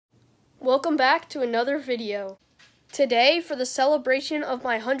Welcome back to another video. Today, for the celebration of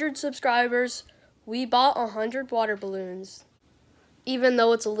my 100 subscribers, we bought 100 water balloons, even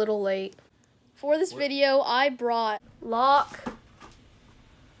though it's a little late. For this video, I brought Locke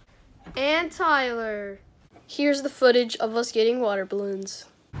and Tyler. Here's the footage of us getting water balloons.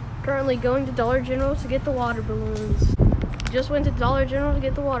 Currently going to Dollar General to get the water balloons. Just went to Dollar General to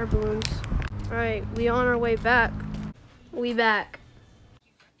get the water balloons. Alright, we on our way back. We back.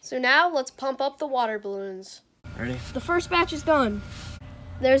 So now let's pump up the water balloons. Ready? The first batch is done.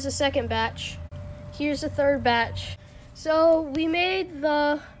 There's the second batch. Here's the third batch. So we made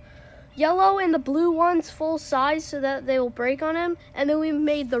the yellow and the blue ones full size so that they will break on him. And then we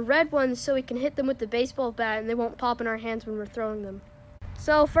made the red ones so we can hit them with the baseball bat and they won't pop in our hands when we're throwing them.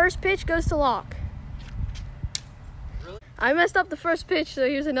 So first pitch goes to Locke. Really? I messed up the first pitch, so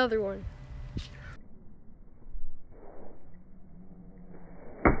here's another one.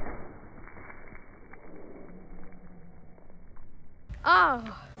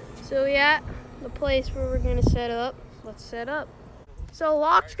 Oh, so we at the place where we're gonna set up. Let's set up. So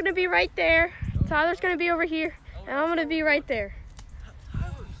Locke's gonna be right there, Tyler's gonna be over here, and I'm gonna be right there.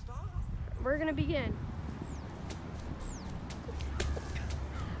 We're gonna begin.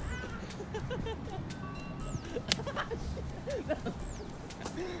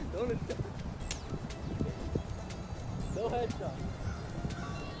 No headshot.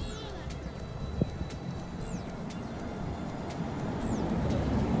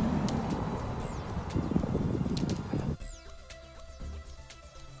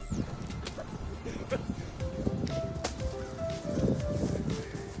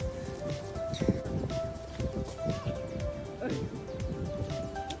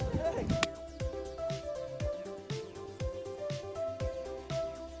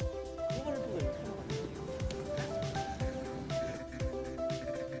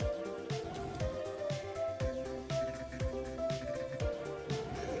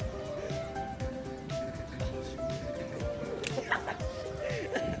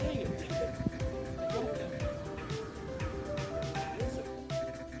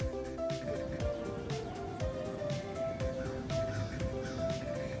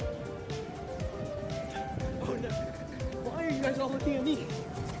 Why are you guys all looking at me?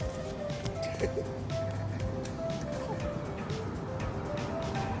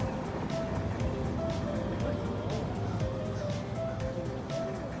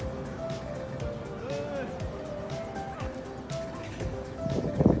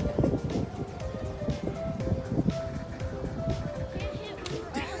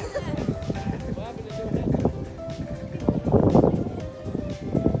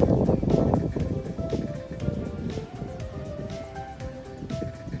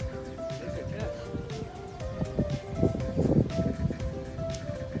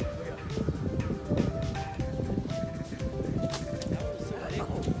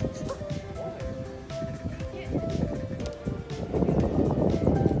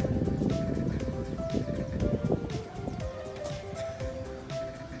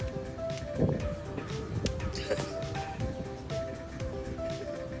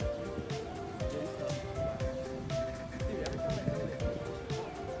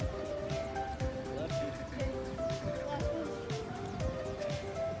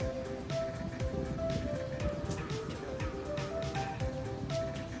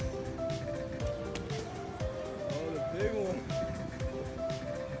 Big one.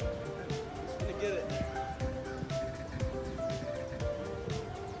 Just gonna get it.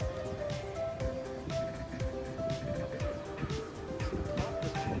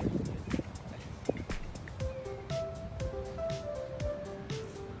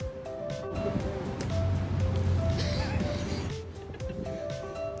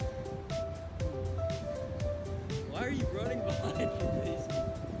 Why are you running behind from these?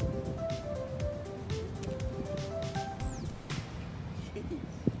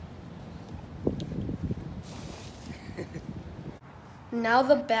 Now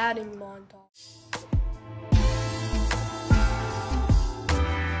the batting montage.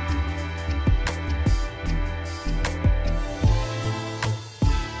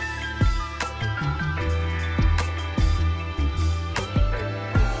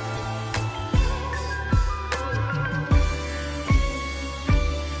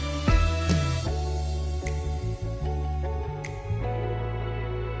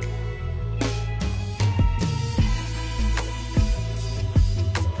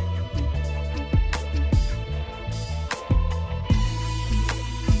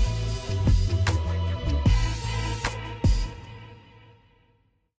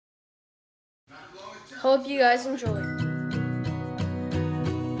 Hope you guys enjoy.